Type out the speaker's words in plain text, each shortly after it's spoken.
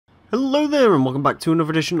Hello there and welcome back to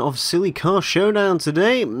another edition of Silly Car Showdown.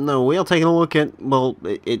 Today, we are taking a look at, well,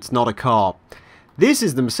 it's not a car. This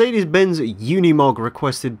is the Mercedes-Benz Unimog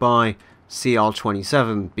requested by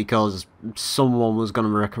CR27 because someone was going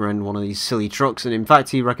to recommend one of these silly trucks, and in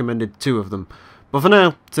fact he recommended two of them. But for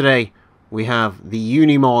now, today, we have the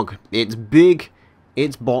Unimog. It's big,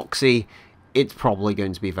 it's boxy, it's probably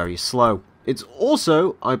going to be very slow. It's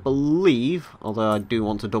also, I believe, although I do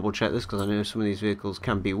want to double check this because I know some of these vehicles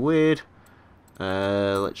can be weird.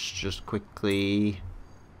 Let's just quickly...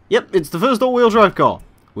 Yep, it's the first all-wheel drive car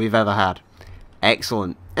we've ever had.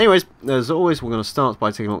 Excellent. Anyways, as always, we're going to start by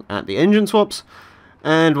taking a look at the engine swaps.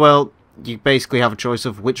 And, well, you basically have a choice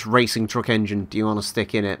of which racing truck engine do you want to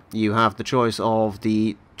stick in it. You have the choice of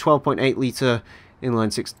the 12.8 litre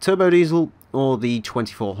inline-six turbo diesel or the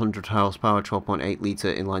 2400 horsepower 12.8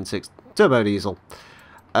 litre inline-six turbo diesel.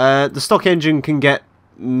 The stock engine can get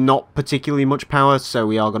not particularly much power, so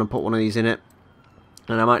we are going to put one of these in it.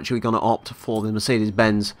 And I'm actually going to opt for the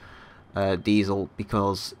Mercedes-Benz diesel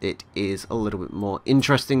because it is a little bit more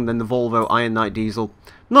interesting than the Volvo Iron Knight diesel.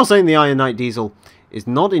 I'm not saying the Iron Knight diesel is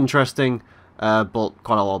not interesting, but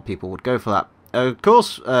quite a lot of people would go for that. Of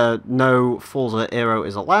course, no Forza Aero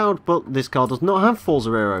is allowed, but this car does not have Forza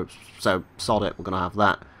Aero, so sod it, we're going to have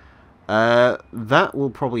that. That will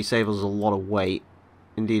probably save us a lot of weight.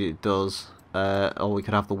 Indeed it does. Or we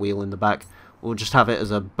could have the wheel in the back. We'll just have it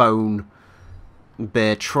as a bone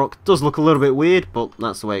bare truck. Does look a little bit weird, but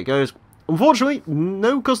that's the way it goes. Unfortunately,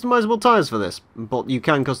 no customizable tyres for this, but you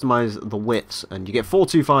can customize the widths, and you get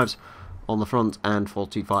 425s on the front and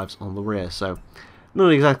 425s on the rear, so not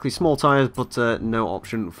exactly small tyres, but no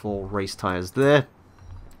option for race tyres there,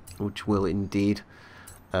 which will indeed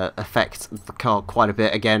affect the car quite a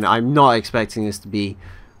bit. Again, I'm not expecting this to be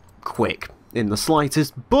quick in the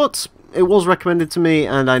slightest, but it was recommended to me,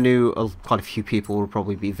 and I knew quite a few people would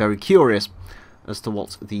probably be very curious as to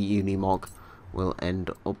what the Unimog will end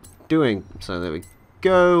up doing. So there we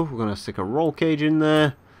go. We're going to stick a roll cage in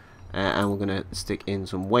there, and we're going to stick in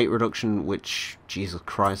some weight reduction, which, Jesus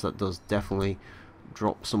Christ, that does definitely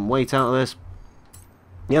drop some weight out of this.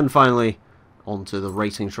 And finally, onto the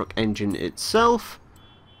racing truck engine itself.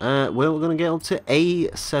 Well, we're going to get up to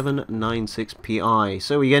A796PI.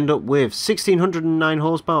 So we end up with 1609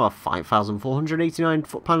 horsepower, 5489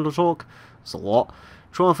 foot-pound of torque. That's a lot.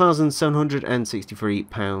 12,763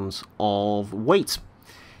 pounds of weight.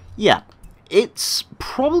 Yeah, it's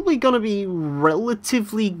probably going to be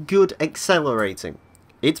relatively good accelerating.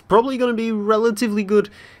 It's probably going to be relatively good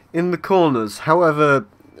in the corners. However,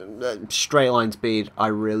 straight line speed, I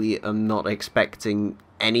really am not expecting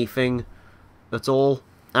anything at all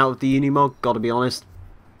out of the Unimog, gotta be honest.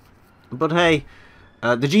 But hey,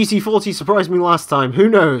 the GT40 surprised me last time. Who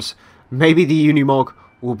knows? Maybe the Unimog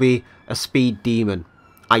will be a speed demon.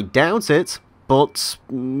 I doubt it, but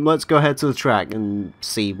let's go ahead to the track and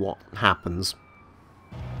see what happens.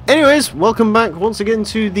 Anyways, welcome back once again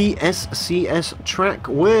to the SCS track,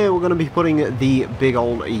 where we're going to be putting the big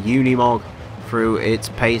old Unimog through its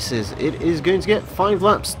paces. It is going to get 5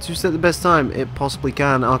 laps to set the best time it possibly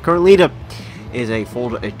can. Our current leader is a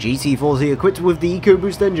Ford GT40 equipped with the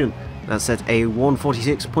EcoBoost engine. That's set a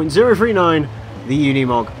 146.039. The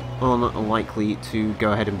Unimog unlikely to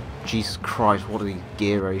go ahead and... Jesus Christ, what are these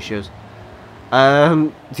gear ratios?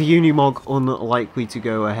 The Unimog unlikely to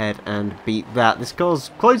go ahead and beat that. This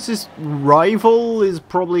car's closest rival is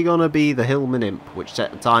probably going to be the Hillman Imp, which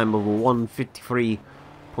set a time of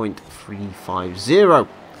 153.350.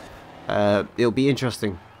 It'll be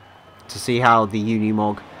interesting to see how the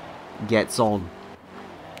Unimog gets on.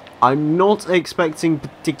 I'm not expecting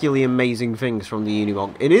particularly amazing things from the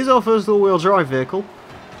Unimog. It is our first all-wheel drive vehicle,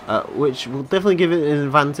 which will definitely give it an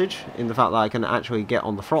advantage in the fact that I can actually get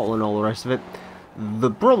on the throttle and all the rest of it. The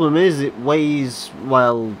problem is it weighs,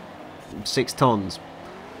 well, 6 tons,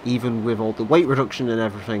 even with all the weight reduction and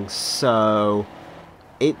everything, so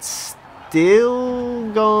it's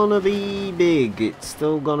still gonna be big, it's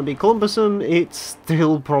still gonna be cumbersome, it's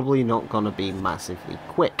still probably not gonna be massively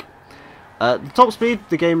quick. The top speed,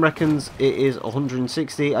 the game reckons it is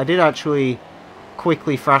 160. I did actually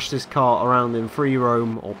quickly thrash this car around in free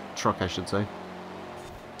roam, or truck I should say.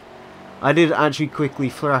 I did actually quickly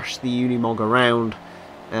thrash the Unimog around,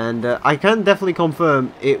 and I can definitely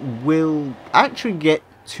confirm it will actually get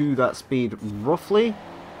to that speed roughly,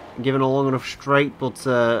 given a long enough straight, but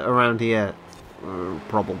around here,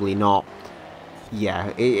 probably not.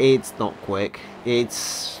 Yeah, it's not quick.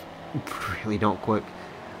 It's really not quick.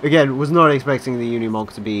 Again, was not expecting the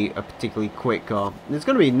Unimog to be a particularly quick car. It's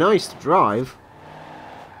going to be nice to drive.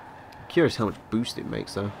 Curious how much boost it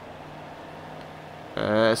makes though.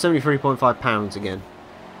 73.5 pounds again.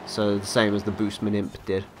 So the same as the Boostman Imp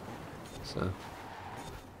did. So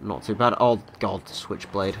not too bad. Oh god, the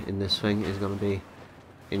switchblade in this thing is going to be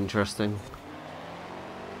interesting.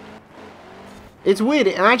 It's weird,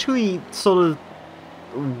 it actually sort of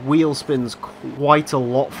wheel spins quite a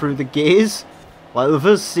lot through the gears. Like the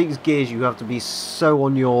first 6 gears you have to be so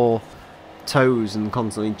on your toes and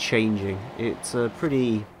constantly changing. It's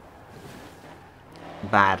pretty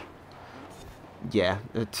bad. Yeah,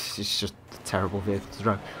 it's just a terrible vehicle to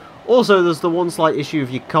drive. Also, there's the one slight issue of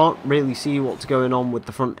you can't really see what's going on with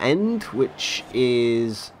the front end, which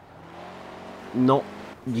is not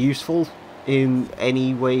useful in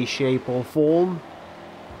any way, shape or form.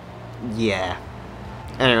 Yeah.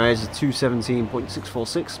 Anyways, a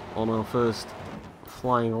 217.646 on our first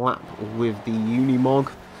flying lap with the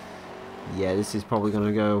Unimog. Yeah, this is probably going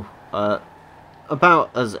to go about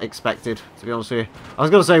as expected, to be honest with you. I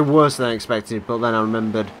was going to say worse than expected, but then I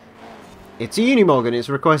remembered it's a Unimog and it's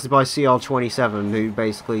requested by CR27, who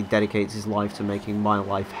basically dedicates his life to making my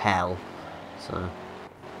life hell. So,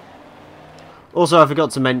 also, I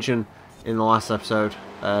forgot to mention in the last episode,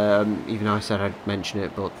 even though I said I'd mention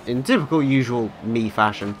it, but in typical usual me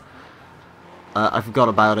fashion, I forgot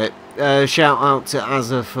about it. Shout out to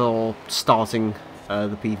Azza for starting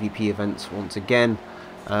the PvP events once again.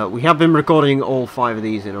 We have been recording all 5 of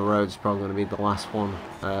these in a row. It's probably going to be the last one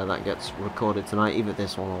that gets recorded tonight. Either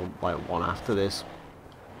this one or like one after this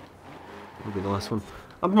will be the last one.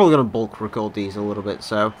 I'm probably going to bulk record these a little bit.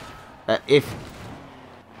 So if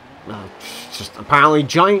just apparently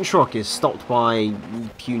giant truck is stopped by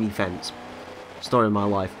puny fence. Story of my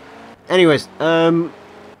life. Anyways,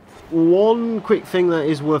 one quick thing that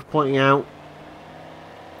is worth pointing out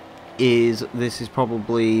is this is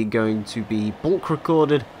probably going to be bulk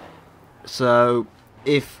recorded, so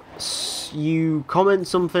if you comment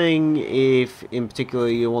something, if in particular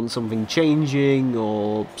you want something changing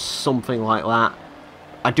or something like that,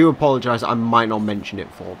 I do apologise, I might not mention it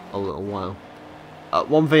for a little while.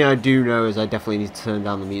 One thing I do know is I definitely need to turn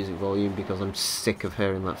down the music volume because I'm sick of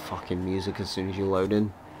hearing that fucking music as soon as you load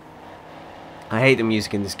in. I hate the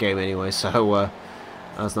music in this game anyway, so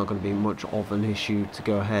that's not going to be much of an issue to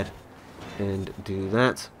go ahead and do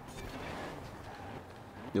that.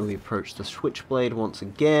 Then we approach the switchblade once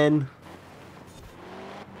again.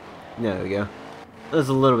 There we go. That's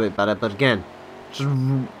a little bit better, but again, just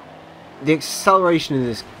the acceleration in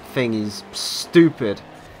this thing is stupid.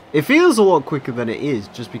 It feels a lot quicker than it is,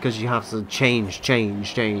 just because you have to change. Just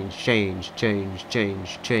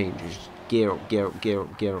gear up, gear up, gear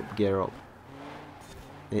up, gear up, gear up.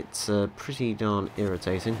 It's pretty darn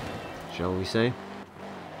irritating, shall we say.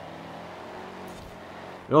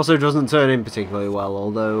 It also doesn't turn in particularly well,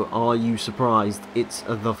 although, are you surprised? It's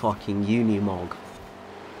the fucking Unimog.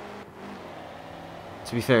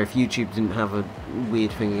 To be fair, if YouTube didn't have a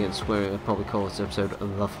weird thing against swearing, I'd probably call this episode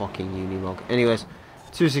the fucking Unimog. Anyways,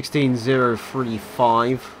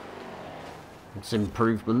 216.035. It's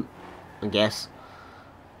improvement, I guess.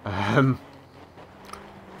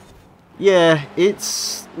 Yeah,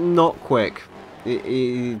 it's not quick.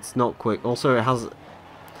 It's not quick. Also, it has.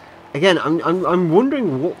 Again, I'm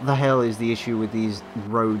wondering what the hell is the issue with these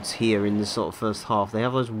roads here in this sort of first half. They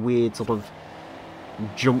have those weird sort of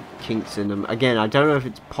jump kinks in them. Again, I don't know if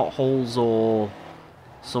it's potholes or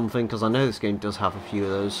something, because I know this game does have a few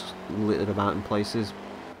of those littered about in places.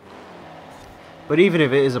 But even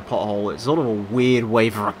if it is a pothole, it's sort of a weird way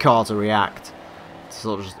for a car to react. To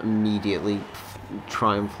sort of just immediately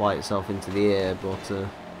try and fly itself into the air, but I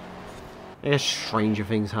guess stranger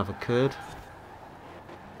things have occurred.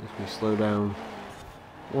 As we slow down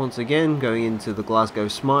once again, going into the Glasgow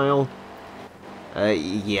Smile.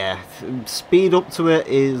 Yeah, speed up to it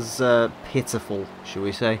is pitiful, shall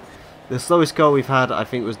we say. The slowest car we've had, I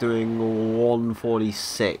think, was doing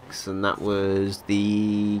 146, and that was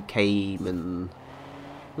the Cayman.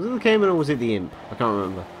 Was it the Cayman or was it the Imp? I can't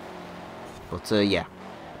remember. But yeah,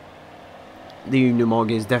 the Unimog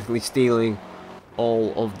is definitely stealing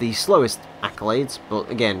all of the slowest accolades, but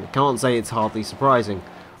again, can't say it's hardly surprising.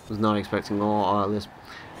 Was not expecting a lot out of this.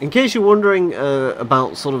 In case you're wondering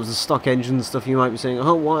about sort of the stock engine stuff, you might be saying,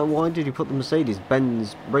 oh, why did you put the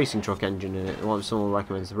Mercedes-Benz racing truck engine in it? Why if someone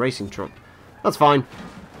recommends the racing truck? That's fine.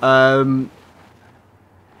 The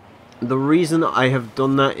reason I have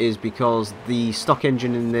done that is because the stock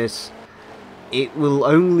engine in this, it will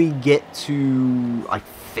only get to, I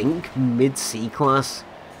think, mid-C class.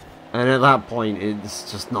 And at that point,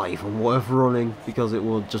 it's just not even worth running, because it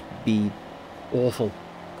will just be awful,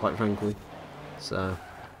 quite frankly. So,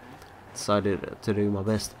 decided to do my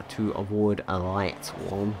best to avoid a light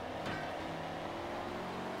one.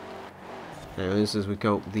 Anyways, as we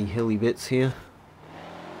go up the hilly bits here.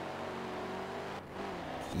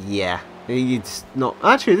 Yeah, it's not...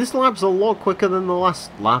 Actually, this lap's a lot quicker than the last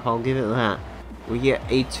lap, I'll give it that. We get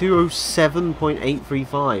a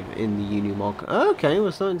 207.835 in the Unimog. Okay,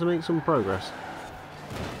 we're starting to make some progress.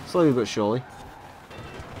 Slowly but surely.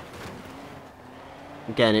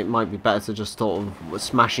 Again, it might be better to just sort of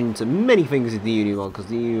smash into many things in the Unimog, because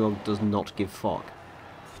the Unimog does not give fuck.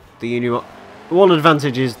 The Unimog... One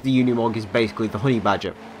advantage is the Unimog is basically the honey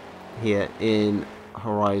badger here in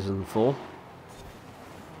Horizon 4.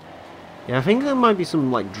 Yeah, I think there might be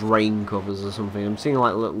some like drain covers or something. I'm seeing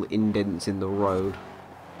like little indents in the road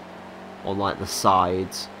on like the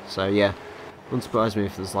sides. So yeah, wouldn't surprise me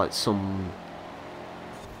if there's like some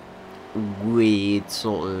weird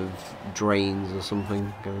sort of drains or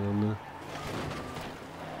something going on there.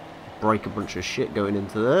 Break a bunch of shit going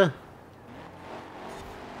into there.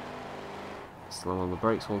 Slam on the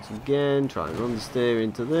brakes once again. Try and understeer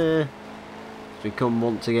into there. We come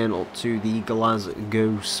once again up to the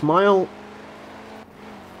Glasgow Smile.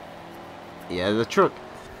 Yeah, the truck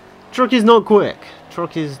is not quick.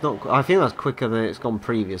 Truck is not. I think that's quicker than it's gone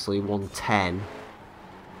previously, 110.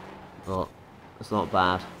 But it's not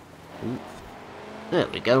bad. Ooh. There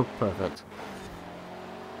we go, perfect.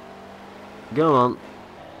 Go on.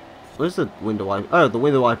 Where's the window wiper? Oh, the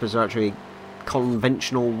window wipers are actually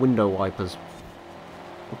conventional window wipers.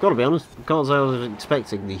 I've got to be honest, I can't say I was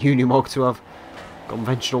expecting the Unimog to have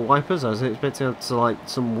conventional wipers. I was expecting to like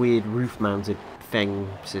some weird roof-mounted thing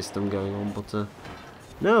system going on, but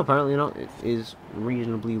no, apparently not. It is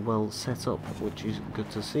reasonably well set up, which is good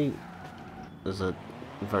to see. There's a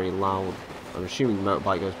very loud. I'm assuming the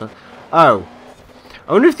motorbike goes past. Oh,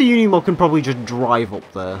 I wonder if the Unimog can probably just drive up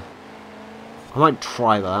there. I might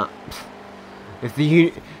try that. If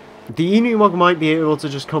the Unimog might be able to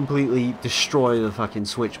just completely destroy the fucking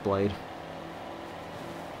switchblade.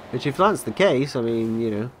 Which, if that's the case, I mean,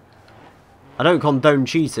 you know, I don't condone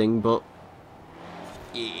cheating, but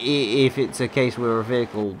if it's a case where a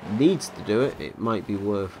vehicle needs to do it, it might be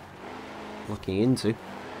worth looking into.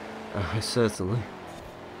 Certainly.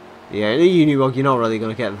 Yeah, in a Unimog, you're not really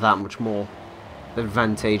going to get that much more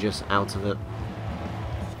advantageous out of it.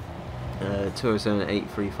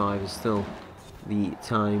 207.835 is still the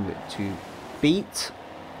time to beat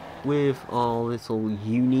with our little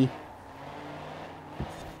Uni.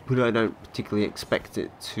 But I don't particularly expect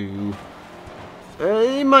it to...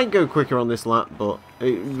 it might go quicker on this lap, but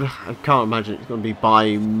I can't imagine it's going to be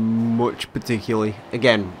by much particularly.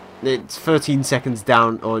 Again, it's 13 seconds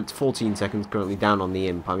down, or it's 14 seconds currently down on the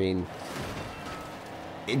imp. I mean,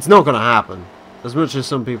 it's not going to happen. As much as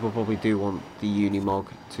some people probably do want the Unimog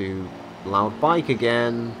to loud bike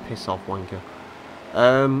again, piss off wanker.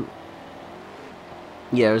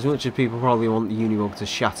 Yeah, as much as people probably want the Unimog to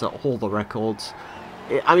shatter all the records,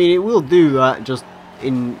 I mean, it will do that, just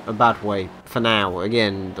in a bad way for now.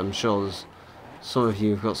 Again, I'm sure there's some of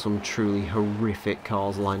you have got some truly horrific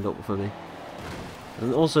cars lined up for me,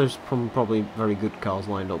 and also some probably very good cars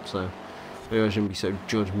lined up, so maybe I shouldn't be so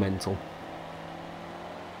judgmental.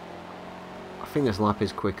 I think this lap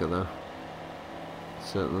is quicker though,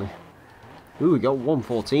 certainly. Ooh, we got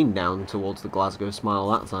 114 down towards the Glasgow Smile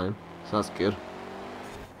that time, so that's good.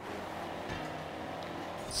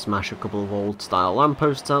 Smash a couple of old style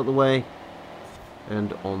lampposts out the way,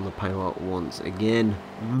 and on the power once again.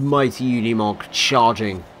 Mighty Unimog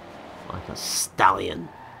charging like a stallion,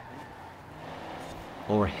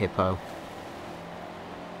 or a hippo,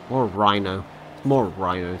 or a rhino. It's more a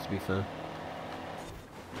rhino, to be fair.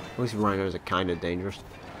 At least rhinos are kind of dangerous.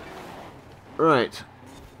 Right,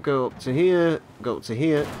 go up to here, go up to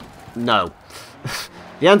here. No.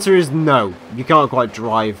 The answer is no. You can't quite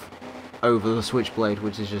drive over the switchblade,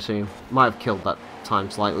 which is just saying, might have killed that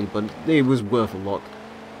time slightly, but it was worth a look,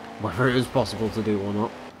 whether it was possible to do or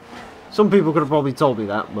not. Some people could have probably told me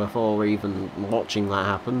that before even watching that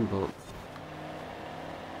happen, but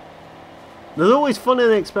there's always fun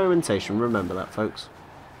in experimentation, remember that, folks.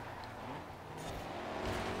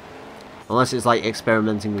 Unless it's like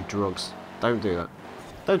experimenting with drugs. Don't do that.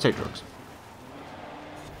 Don't take drugs.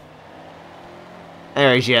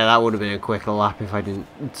 Anyways, yeah, that would have been a quicker lap if I didn't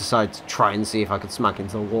decide to try and see if I could smack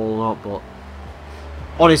into the wall or not, but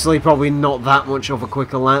honestly, probably not that much of a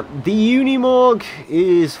quicker lap. The Unimog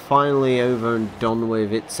is finally over and done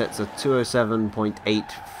with. It sets a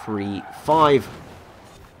 207.835,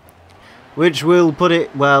 which will put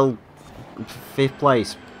it, well, 5th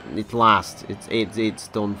place. It's last. It's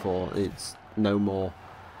done for. It's no more.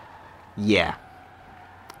 Yeah.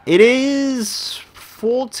 It is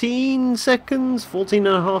 14 seconds, 14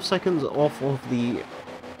 and a half seconds off of the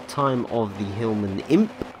time of the Hillman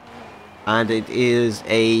Imp, and it is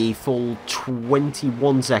a full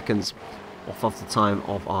 21 seconds off of the time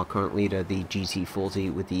of our current leader, the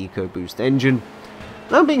GT40 with the EcoBoost engine.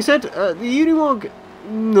 That being said, the Unimog,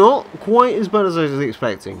 not quite as bad as I was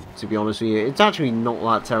expecting, to be honest with you. It's actually not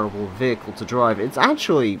that terrible a vehicle to drive. It's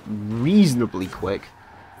actually reasonably quick.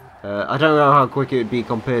 I don't know how quick it would be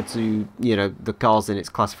compared to, you know, the cars in its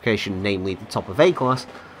classification, namely the top of A-class,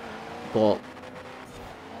 but,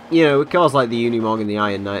 you know, with cars like the Unimog and the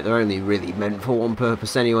Iron Knight, they're only really meant for one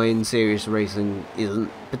purpose anyway, and serious racing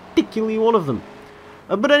isn't particularly one of them.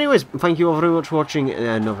 But anyways, thank you all very much for watching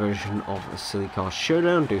another version of a Silly Car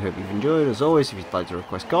Showdown. Do hope you've enjoyed. As always, if you'd like to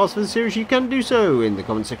request cars for the series, you can do so in the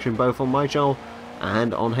comment section, both on my channel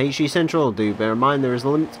and on HG Central. Do bear in mind there is a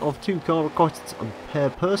limit of 2 car requests per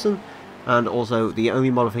person, and also the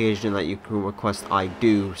only modification that you can request I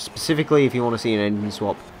do. Specifically, if you want to see an engine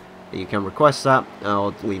swap, you can request that.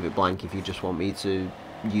 I'll leave it blank if you just want me to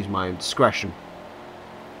use my own discretion.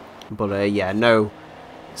 But yeah, no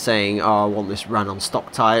saying, oh, I want this ran on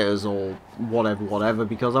stock tyres or whatever,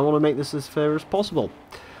 because I want to make this as fair as possible.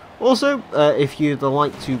 Also, if you'd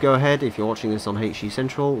like to go ahead, if you're watching this on HG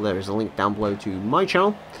Central, there is a link down below to my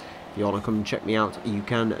channel. If you want to come and check me out, you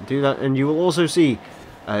can do that, and you will also see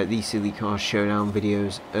the Silly Car Showdown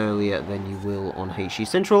videos earlier than you will on HG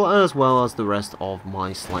Central, as well as the rest of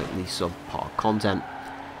my slightly subpar content.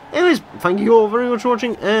 Anyways, thank you all very much for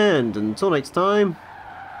watching, and until next time,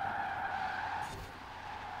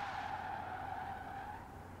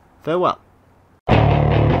 farewell.